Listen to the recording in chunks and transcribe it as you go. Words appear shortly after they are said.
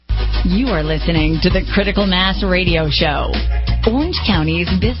You are listening to the Critical Mass Radio Show, Orange County's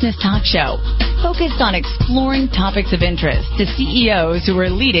business talk show, focused on exploring topics of interest to CEOs who are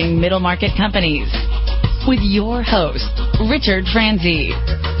leading middle market companies. With your host, Richard Franzi.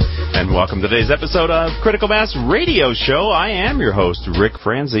 And welcome to today's episode of Critical Mass Radio Show. I am your host, Rick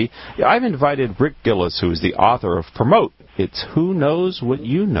Franzi. I've invited Rick Gillis, who is the author of Promote. It's Who Knows What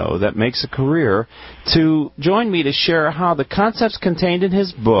You Know That Makes a Career, to join me to share how the concepts contained in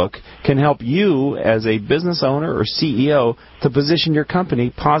his book can help you as a business owner or CEO to position your company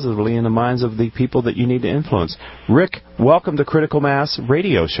positively in the minds of the people that you need to influence. Rick, welcome to Critical Mass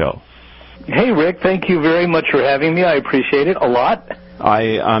Radio Show. Hey, Rick. Thank you very much for having me. I appreciate it a lot.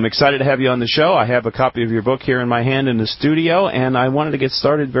 I'm excited to have you on the show. I have a copy of your book here in my hand in the studio, and I wanted to get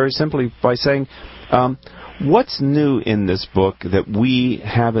started very simply by saying, what's new in this book that we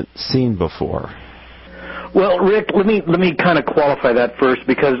haven't seen before? Well, Rick, let me kind of qualify that first,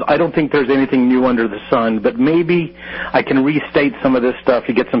 because I don't think there's anything new under the sun, but maybe I can restate some of this stuff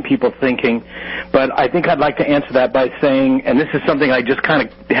to get some people thinking. But I think I'd like to answer that by saying, and this is something I just kind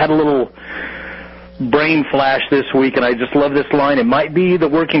of had a little brain flash this week, and I just love this line. It might be the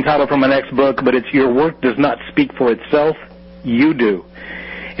working title for my next book, but it's "Your work does not speak for itself, you do."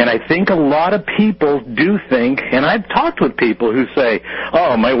 And I think a lot of people do think, and I've talked with people who say,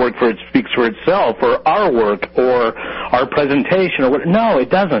 oh, my work speaks for itself, or our work, or our presentation, or what. No, it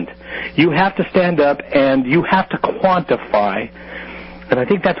doesn't. You have to stand up and you have to quantify. And I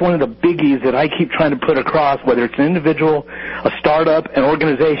think that's one of the biggies that I keep trying to put across, whether it's an individual, a startup, an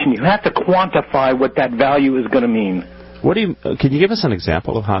organization. You have to quantify what that value is going to mean. Can you give us an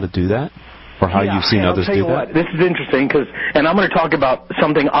example of how to do that? Or how you've seen others do that? What, this is interesting, and I'm going to talk about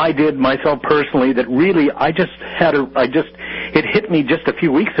something I did myself personally that really it hit me just a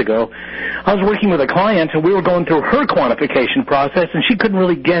few weeks ago. I was working with a client, and we were going through her quantification process, and she couldn't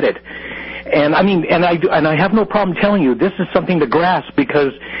really get it. And I have no problem telling you this is something to grasp,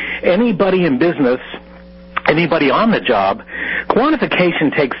 because anybody in business, anybody on the job, quantification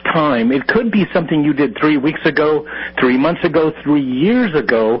takes time. It could be something you did 3 weeks ago, 3 months ago, 3 years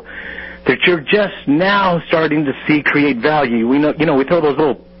ago, that you're just now starting to see create value. We know, we throw those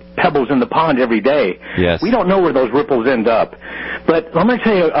little pebbles in the pond every day. Yes. We don't know where those ripples end up. But I'm going to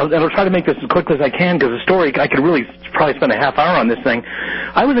tell you, and I'll try to make this as quick as I can, because the story, I could really probably spend a half hour on this thing.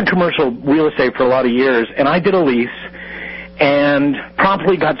 I was in commercial real estate for a lot of years, and I did a lease and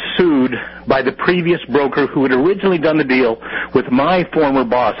promptly got sued by the previous broker who had originally done the deal with my former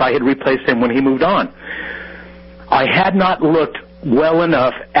boss. I had replaced him when he moved on. I had not looked well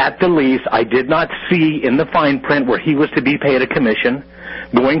enough at the lease. I did not see in the fine print where he was to be paid a commission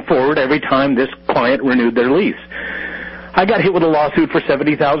going forward every time this client renewed their lease. I got hit with a lawsuit for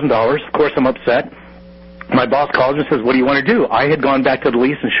 $70,000. Of course, I'm upset. My boss calls and says, what do you want to do? I had gone back to the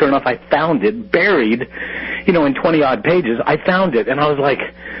lease, and sure enough, I found it buried, in 20-odd pages. I found it, and I was like,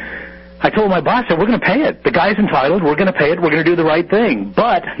 I told my boss, I said, we're going to pay it. The guy's entitled. We're going to pay it. We're going to do the right thing.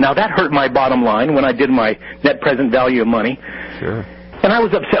 But now that hurt my bottom line when I did my net present value of money. Sure. And I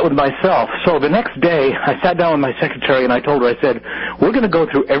was upset with myself. So the next day, I sat down with my secretary, and I told her, I said, we're going to go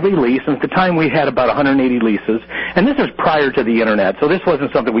through every lease. And at the time, we had about 180 leases. And this was prior to the Internet, so this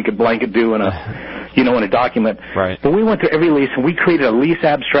wasn't something we could blanket do in a document. Right. But we went through every lease, and we created a lease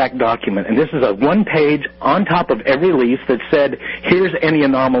abstract document. And this is a one-page on top of every lease that said, here's any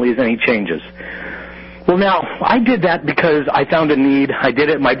anomalies, any changes. Well, now, I did that because I found a need. I did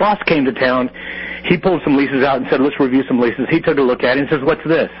it. My boss came to town. He pulled some leases out and said, let's review some leases. He took a look at it and says, what's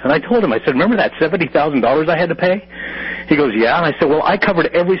this? And I told him, I said, remember that $70,000 I had to pay? He goes, yeah. And I said, well, I covered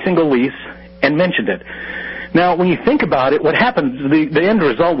every single lease and mentioned it. Now, when you think about it, what happened, the end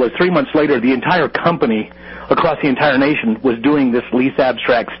result was 3 months later, the entire company across the entire nation was doing this lease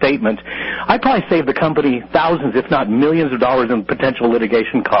abstract statement. I probably saved the company thousands, if not millions of dollars in potential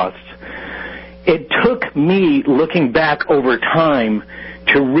litigation costs. It took me looking back over time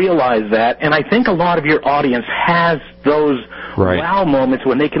to realize that, and I think a lot of your audience has those wow moments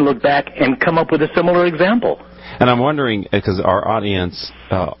when they can look back and come up with a similar example. And I'm wondering, because our audience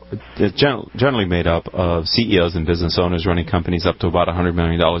is generally made up of CEOs and business owners running companies up to about $100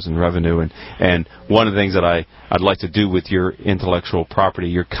 million in revenue. And one of the things that I'd like to do with your intellectual property,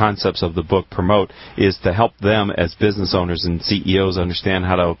 your concepts of the book Promote, is to help them as business owners and CEOs understand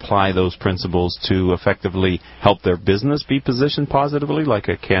how to apply those principles to effectively help their business be positioned positively, like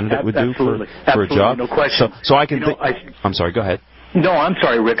a candidate would do for a job. No question. So I can I'm sorry, go ahead. No, I'm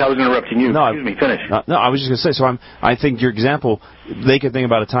sorry, Rick. I was interrupting you. No, excuse me. Finish. No, I was just going to say. So I think your example, they could think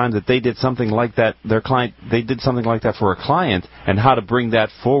about a time that they did something like that. They did something like that for a client, and how to bring that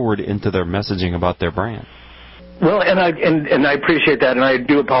forward into their messaging about their brand. Well, and I appreciate that, and I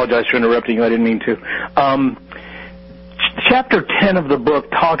do apologize for interrupting you. I didn't mean to. Chapter 10 of the book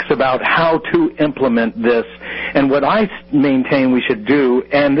talks about how to implement this and what I maintain we should do,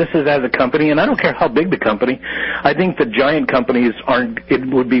 and this is as a company, and I don't care how big the company. I think the giant companies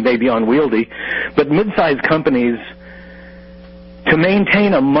it would be maybe unwieldy, but mid-sized companies, to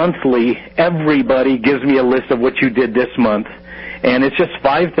maintain a monthly, everybody gives me a list of what you did this month. And it's just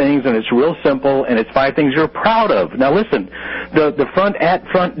 5 things, and it's real simple, and it's 5 things you're proud of. Now listen, the front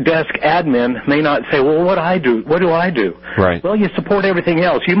desk admin may not say, well, what do I do? What do I do? Right. Well, you support everything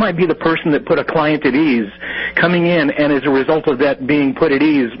else. You might be the person that put a client at ease coming in, and as a result of that being put at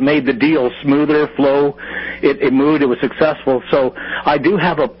ease, made the deal smoother, flow, it moved, it was successful. So I do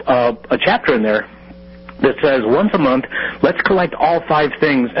have a chapter in there that says once a month, let's collect all 5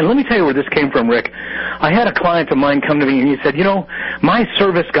 things. And let me tell you where this came from, Rick. I had a client of mine come to me and he said, you know, my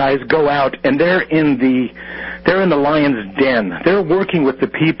service guys go out and they're in the lion's den. They're working with the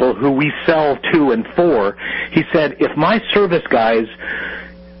people who we sell to and for. He said, if my service guys,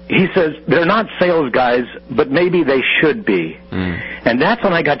 he says, they're not sales guys, but maybe they should be. And that's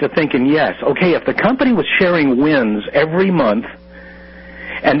when I got to thinking, yes, okay, if the company was sharing wins every month,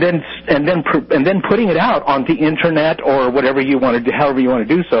 and then putting it out on the internet or whatever you want to do, however you want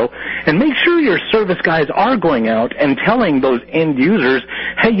to do so, and make sure your service guys are going out and telling those end users,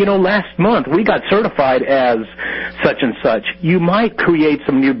 hey, you know, last month we got certified as such and such. You might create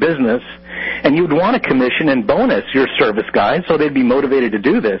some new business, and you'd want to commission and bonus your service guys so they'd be motivated to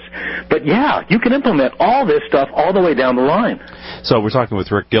do this. But yeah, you can implement all this stuff all the way down the line. So we're talking with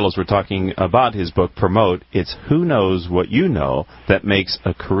Rick Gillis. We're talking about his book, Promote. It's Who Knows What You Know That Makes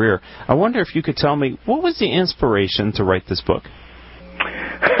a Career. I wonder if you could tell me, what was the inspiration to write this book?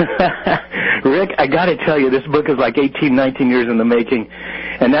 Rick, I got to tell you, this book is like 18, 19 years in the making,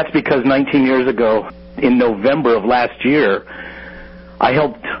 and that's because 19 years ago, in November of last year, I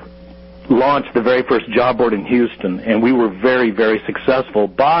helped launch the very first job board in Houston, and we were very, very successful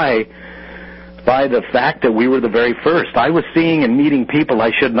by the fact that we were the very first. I was seeing and meeting people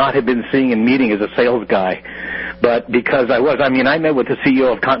I should not have been seeing and meeting as a sales guy. But because I met with the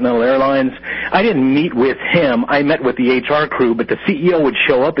CEO of Continental Airlines. I didn't meet with him. I met with the HR crew, but the CEO would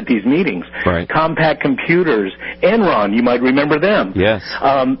show up at these meetings. Right. Compaq Computers, Enron, you might remember them. Yes.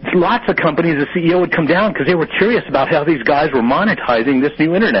 Lots of companies, the CEO would come down because they were curious about how these guys were monetizing this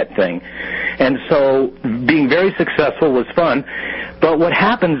new Internet thing. And so being very successful was fun. But what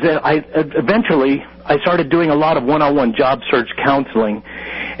happens is eventually I started doing a lot of one-on-one job search counseling,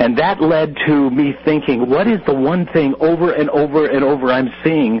 and that led to me thinking, what is the one thing over and over and over I'm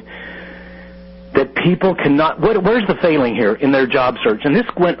seeing that people cannot, where's the failing here in their job search? And this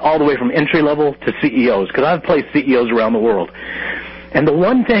went all the way from entry-level to CEOs, because I've placed CEOs around the world. And the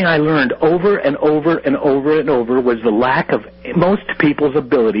one thing I learned over and over and over and over was the lack of most people's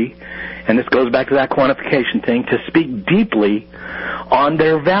ability, and this goes back to that quantification thing, to speak deeply on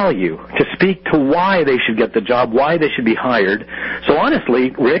their value, to speak to why they should get the job, why they should be hired. So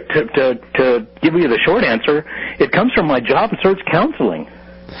honestly, Rick, to give you the short answer, it comes from my job search counseling.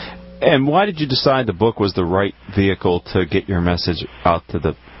 And why did you decide the book was the right vehicle to get your message out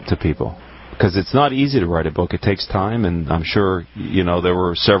to people? Because it's not easy to write a book. It takes time, and I'm sure, you know, there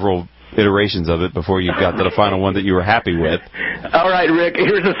were several iterations of it before you got to the final one that you were happy with. All right, Rick,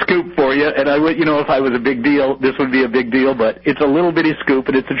 here's a scoop for you, and I would, you know, if I was a big deal, this would be a big deal, but it's a little bitty scoop,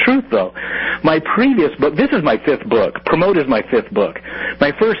 and it's the truth, though. My previous book, this is my 5th book. Promote is my 5th book.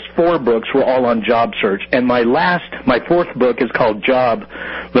 My first 4 books were all on job search, and my 4th book is called Job,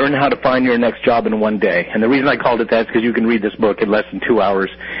 Learn How to Find Your Next Job in One Day. And the reason I called it that is because you can read this book in less than 2 hours.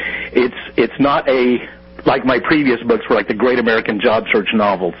 It's not like my previous books were like the great American job search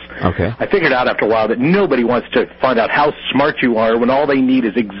novels. Okay. I figured out after a while that nobody wants to find out how smart you are when all they need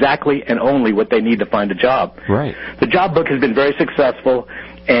is exactly and only what they need to find a job. Right. The job book has been very successful,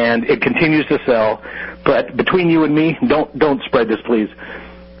 and it continues to sell. But between you and me, don't spread this, please.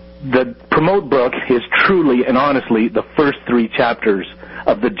 The Promote book is truly and honestly the first 3 chapters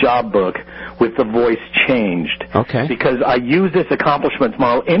of the job book with the voice changed. Okay. Because I use this accomplishments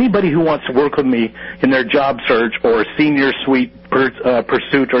model. Anybody who wants to work with me in their job search or senior suite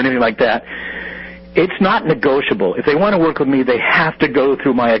pursuit or anything like that, it's not negotiable. If they want to work with me, they have to go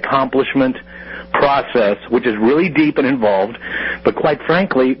through my accomplishment process, which is really deep and involved, but quite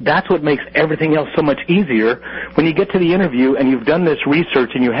frankly, that's what makes everything else so much easier. When you get to the interview and you've done this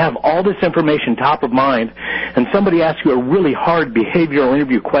research and you have all this information top of mind, and somebody asks you a really hard behavioral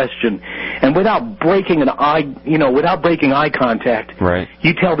interview question, and without breaking eye contact, right,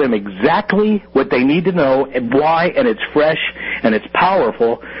 you tell them exactly what they need to know and why, and it's fresh and it's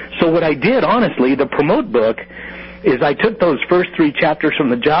powerful. So what I did, honestly, the Promote book is I took those first 3 chapters from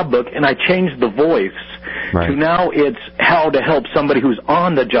the job book and I changed the voice to now it's how to help somebody who's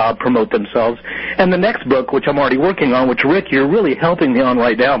on the job promote themselves. And the next book, which I'm already working on, which, Rick, you're really helping me on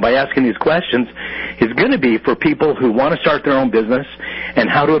right now by asking these questions, is going to be for people who want to start their own business and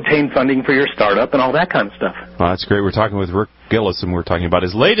how to obtain funding for your startup and all that kind of stuff. Well, that's great. We're talking with Rick Gillis, and we're talking about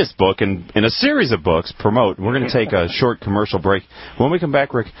his latest book in a series of books, Promote. We're going to take a short commercial break. When we come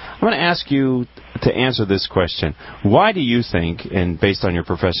back, Rick, I'm going to ask you to answer this question. Why do you think, and based on your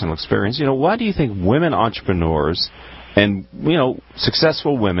professional experience, why do you think women entrepreneurs and,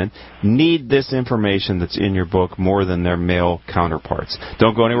 successful women need this information that's in your book more than their male counterparts?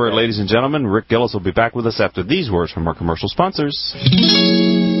 Don't go anywhere, ladies and gentlemen. Rick Gillis will be back with us after these words from our commercial sponsors.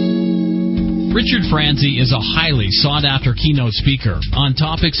 Richard Franzi is a highly sought-after keynote speaker on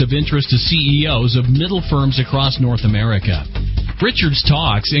topics of interest to CEOs of middle firms across North America. Richard's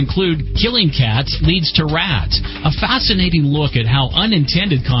talks include Killing Cats Leads to Rats, a fascinating look at how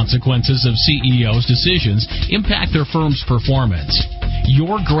unintended consequences of CEOs' decisions impact their firm's performance.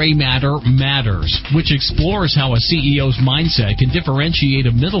 Your Gray Matter Matters, which explores how a CEO's mindset can differentiate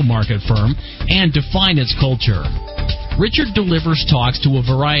a middle market firm and define its culture. Richard delivers talks to a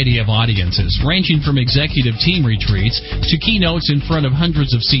variety of audiences, ranging from executive team retreats to keynotes in front of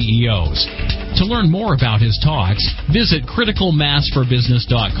hundreds of CEOs. To learn more about his talks, visit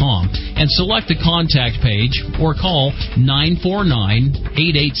criticalmassforbusiness.com and select the contact page or call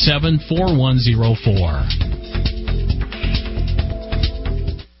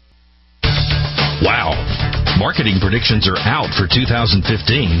 949-887-4104. Wow. Marketing predictions are out for 2015,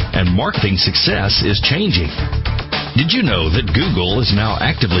 and marketing success is changing. Did you know that Google is now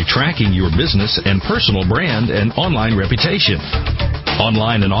actively tracking your business and personal brand and online reputation?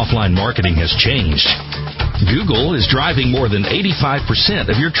 Online and offline marketing has changed. Google is driving more than 85%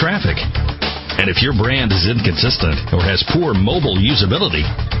 of your traffic. And if your brand is inconsistent or has poor mobile usability,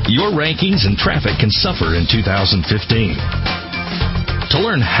 your rankings and traffic can suffer in 2015. To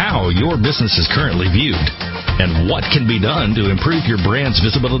learn how your business is currently viewed and what can be done to improve your brand's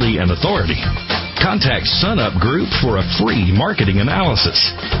visibility and authority, contact SunUp Group for a free marketing analysis.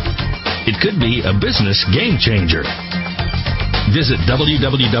 It could be a business game changer. Visit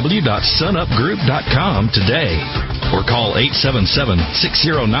www.sunupgroup.com today or call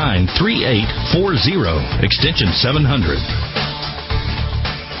 877-609-3840, extension 700.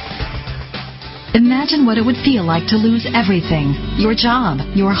 Imagine what it would feel like to lose everything. Your job,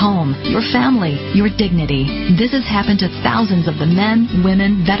 your home, your family, your dignity. This has happened to thousands of the men,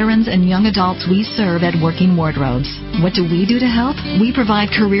 women, veterans, and young adults we serve at Working Wardrobes. What do we do to help? We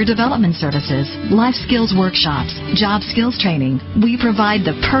provide career development services, life skills workshops, job skills training. We provide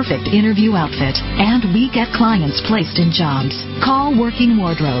the perfect interview outfit, and we get clients placed in jobs. Call Working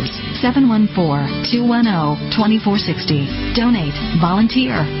Wardrobes, 714-210-2460. Donate,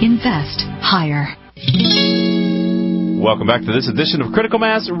 volunteer, invest, hire. Welcome back to this edition of Critical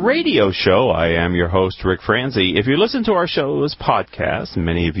Mass Radio Show. I am your host, Rick Franzi. If you listen to our show as podcast,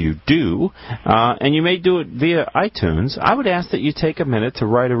 many of you do, and you may do it via iTunes, I would ask that you take a minute to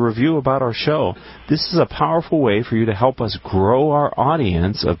write a review about our show. This is a powerful way for you to help us grow our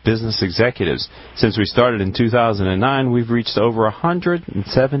audience of business executives. Since we started in 2009, we've reached over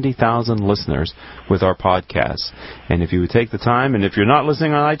 170,000 listeners with our podcasts. And if you would take the time, and if you're not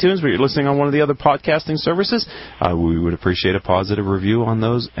listening on iTunes, but you're listening on one of the other podcasting services, we would appreciate a positive review on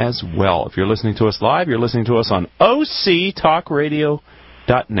those as well. If you're listening to us live, you're listening to us on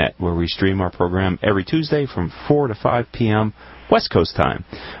octalkradio.net, where we stream our program every Tuesday from 4 to 5 p.m. West Coast time.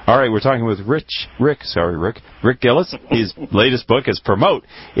 All right, we're talking with Rick Gillis. His latest book is Promote.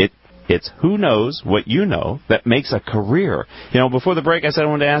 It's Who Knows What You Know That Makes a Career. Before the break, I said I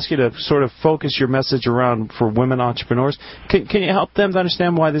wanted to ask you to sort of focus your message around for women entrepreneurs. Can you help them to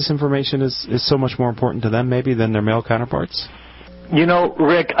understand why this information is so much more important to them maybe than their male counterparts?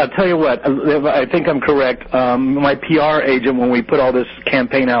 Rick, I'll tell you what, I think I'm correct. My PR agent, when we put all this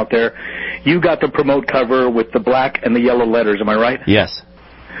campaign out there, you got the Promote cover with the black and the yellow letters, am I right? Yes.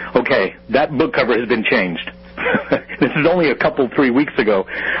 Okay, that book cover has been changed. This is only 3 weeks ago.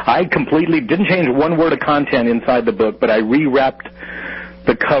 I completely didn't change one word of content inside the book, but I rewrapped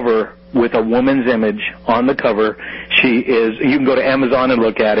the cover with a woman's image on the cover. You can go to Amazon and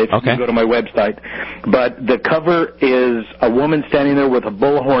look at it. Okay. You can go to my website. But the cover is a woman standing there with a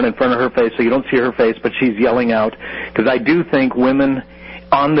bullhorn in front of her face, so you don't see her face, but she's yelling out. Because I do think women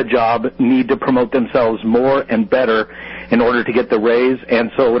on the job need to promote themselves more and better in order to get the raise. And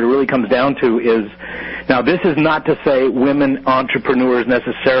so what it really comes down to is, now this is not to say women entrepreneurs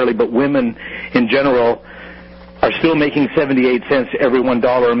necessarily, but women in general, are still making 78 cents every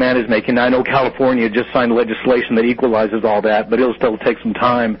 $1 a man is making. Now, I know California just signed legislation that equalizes all that, but it'll still take some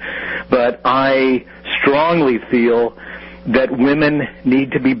time. But I strongly feel that women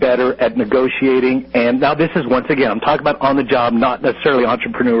need to be better at negotiating. And now this is, once again, I'm talking about on the job, not necessarily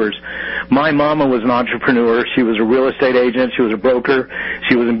entrepreneurs. My mama was an entrepreneur. She was a real estate agent. She was a broker.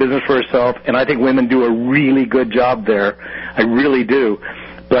 She was in business for herself. And I think women do a really good job there. I really do.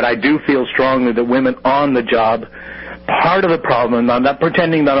 But I do feel strongly that women on the job, part of the problem, and I'm not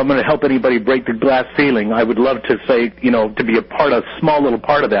pretending that I'm going to help anybody break the glass ceiling. I would love to say, to be a small little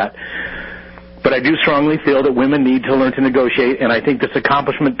part of that. But I do strongly feel that women need to learn to negotiate, and I think this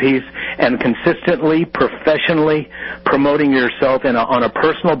accomplishment piece and consistently, professionally promoting yourself on a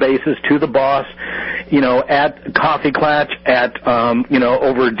personal basis to the boss, at coffee clutch,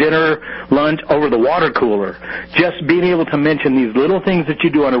 over dinner, lunch, over the water cooler. Just being able to mention these little things that you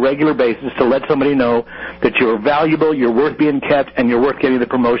do on a regular basis to let somebody know that you're valuable, you're worth being kept, and you're worth getting the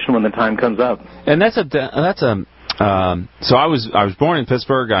promotion when the time comes up. And so I was born in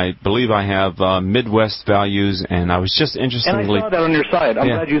Pittsburgh. I believe I have Midwest values, and I was just interestingly. And I saw that on your site.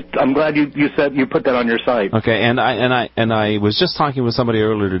 I'm glad you said you put that on your site. Okay, and I was just talking with somebody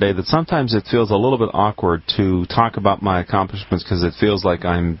earlier today that sometimes it feels a little bit awkward to talk about my accomplishments because it feels like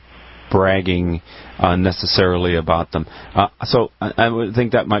I'm bragging necessarily about them. So I would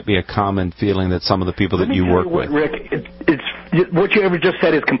think that might be a common feeling that some of the people that you work with. Rick, it's what you ever just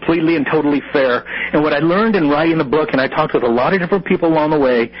said is completely and totally fair. And what I learned in writing the book, and I talked with a lot of different people along the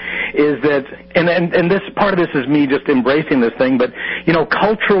way, is that, and this part of this is me just embracing this thing, but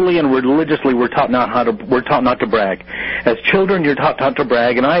culturally and religiously we're taught not to brag. As children, you're taught not to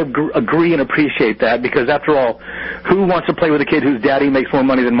brag, and I agree and appreciate that because after all, who wants to play with a kid whose daddy makes more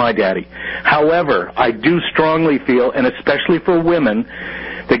money than my daddy? However, I do strongly feel, and especially for women,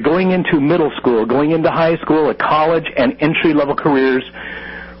 that going into middle school, going into high school, at college, and entry-level careers,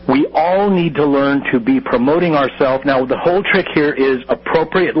 we all need to learn to be promoting ourselves. Now, the whole trick here is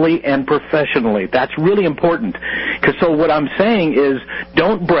appropriately and professionally. That's really important. So what I'm saying is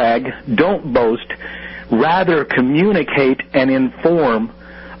don't brag, don't boast, rather communicate and inform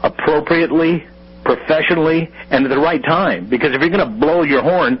appropriately, professionally, and at the right time. Because if you're going to blow your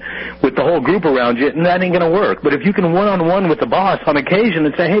horn with the whole group around you, that ain't going to work. But if you can one-on-one with the boss on occasion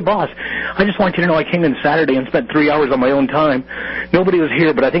and say, hey, boss, I just want you to know I came in Saturday and spent 3 hours on my own time. Nobody was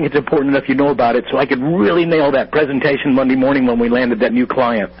here, but I think it's important enough you know about it so I could really nail that presentation Monday morning when we landed that new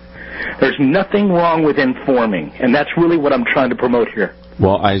client. There's nothing wrong with informing, and that's really what I'm trying to promote here.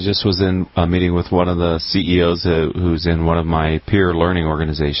 Well, I just was in a meeting with one of the CEOs who's in one of my peer learning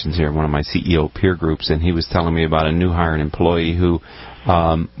organizations here, one of my CEO peer groups, and he was telling me about a new hired employee who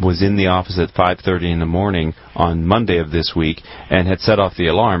was in the office at 5:30 in the morning on Monday of this week and had set off the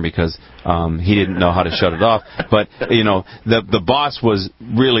alarm because he didn't know how to shut it off. But, the boss was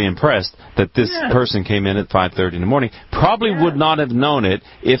really impressed that this person came in at 5:30 in the morning. Probably would not have known it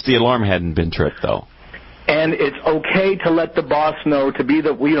if the alarm hadn't been tripped, though. And it's okay to let the boss know, to be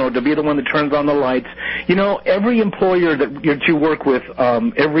the one that turns on the lights. Every employer that you work with,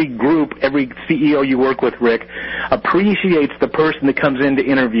 every group, every CEO you work with, Rick, appreciates the person that comes in to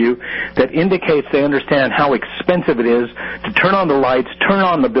interview, that indicates they understand how expensive it is to turn on the lights, turn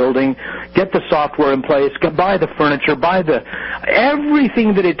on the building, get the software in place, buy the furniture, buy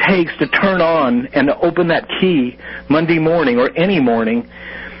everything that it takes to turn on and to open that key Monday morning or any morning.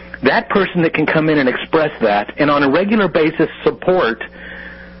 That person that can come in and express that and on a regular basis support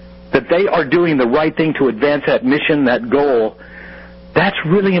that they are doing the right thing to advance that mission, that goal, that's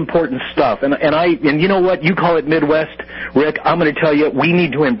really important stuff. And you know what? You call it Midwest, Rick. I'm going to tell you, we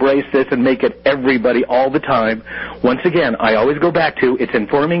need to embrace this and make it everybody all the time. Once again, I always go back to it's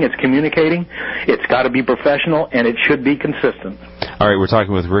informing, it's communicating, it's got to be professional, and it should be consistent. All right, we're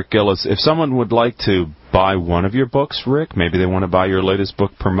talking with Rick Gillis. If someone would like to buy one of your books, Rick, maybe they want to buy your latest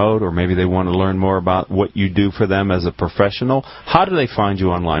book, Promote, or maybe they want to learn more about what you do for them as a professional, how do they find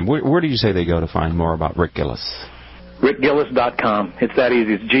you online? Where do you say they go to find more about Rick Gillis? RickGillis.com. It's that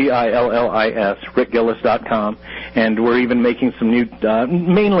easy. It's Gillis, RickGillis.com. And we're even making some new,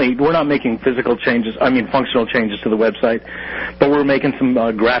 mainly, we're not making functional changes to the website, but we're making some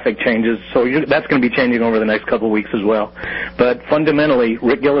graphic changes. So that's going to be changing over the next couple of weeks as well. But fundamentally,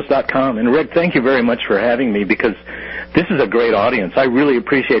 RickGillis.com. And Rick, thank you very much for having me because this is a great audience. I really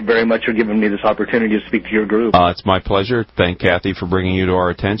appreciate very much for giving me this opportunity to speak to your group. It's my pleasure. Thank Kathy for bringing you to our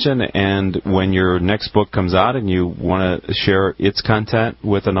attention. And when your next book comes out and you want to share its content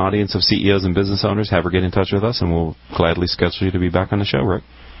with an audience of CEOs and business owners, have her get in touch with us, and we'll gladly schedule you to be back on the show, Rick.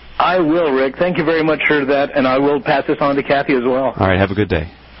 I will, Rick. Thank you very much for that, and I will pass this on to Kathy as well. All right. Have a good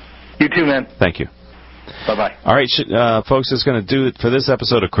day. You too, man. Thank you. Bye-bye. All right, folks, that's going to do it for this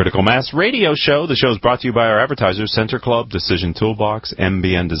episode of Critical Mass Radio Show. The show is brought to you by our advertisers, Center Club, Decision Toolbox,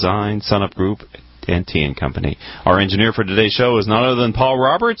 MBN Design, Sunup Group, and T & Company. Our engineer for today's show is none other than Paul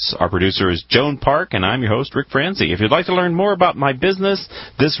Roberts. Our producer is Joan Park, and I'm your host, Rick Franzi. If you'd like to learn more about my business,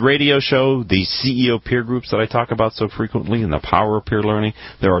 this radio show, the CEO peer groups that I talk about so frequently, and the power of peer learning,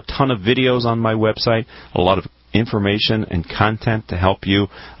 there are a ton of videos on my website, a lot of information and content to help you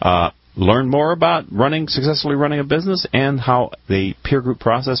learn more about successfully running a business and how the peer group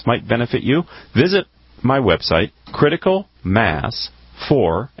process might benefit you. Visit my website,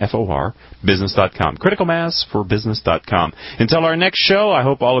 criticalmass4business.com. criticalmass4business.com. Until our next show, I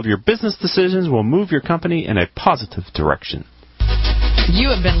hope all of your business decisions will move your company in a positive direction. You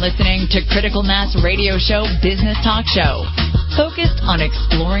have been listening to Critical Mass Radio Show Business Talk Show, focused on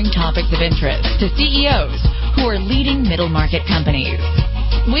exploring topics of interest to CEOs who are leading middle market companies.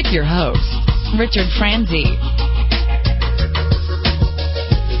 With your host, Richard Franzi.